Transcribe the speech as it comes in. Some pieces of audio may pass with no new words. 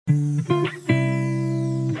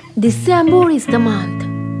December is the month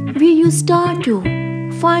where you start to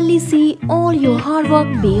finally see all your hard work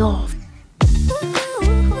pay off.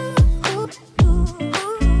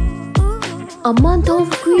 A month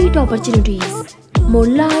of great opportunities, more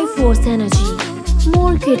life force energy,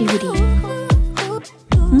 more creativity,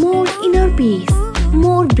 more inner peace,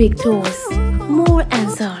 more breakthroughs, more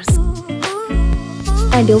answers,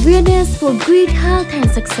 and awareness for great health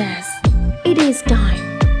and success. It is time.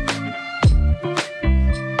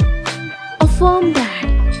 Affirm that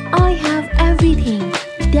I have everything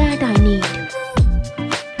that I need.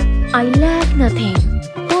 I lack nothing.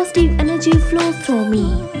 Positive energy flows through me.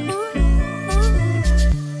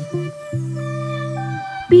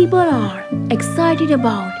 People are excited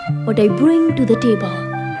about what I bring to the table.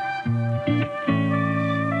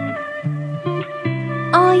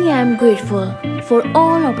 I am grateful for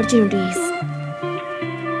all opportunities.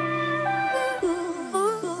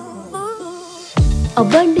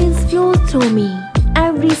 Abundance flows through me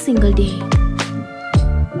every single day.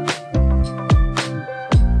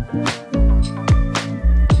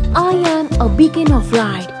 I am a beacon of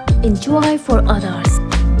light and joy for others.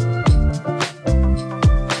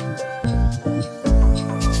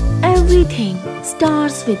 Everything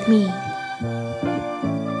starts with me.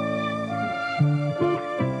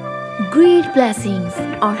 Great blessings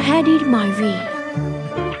are headed my way.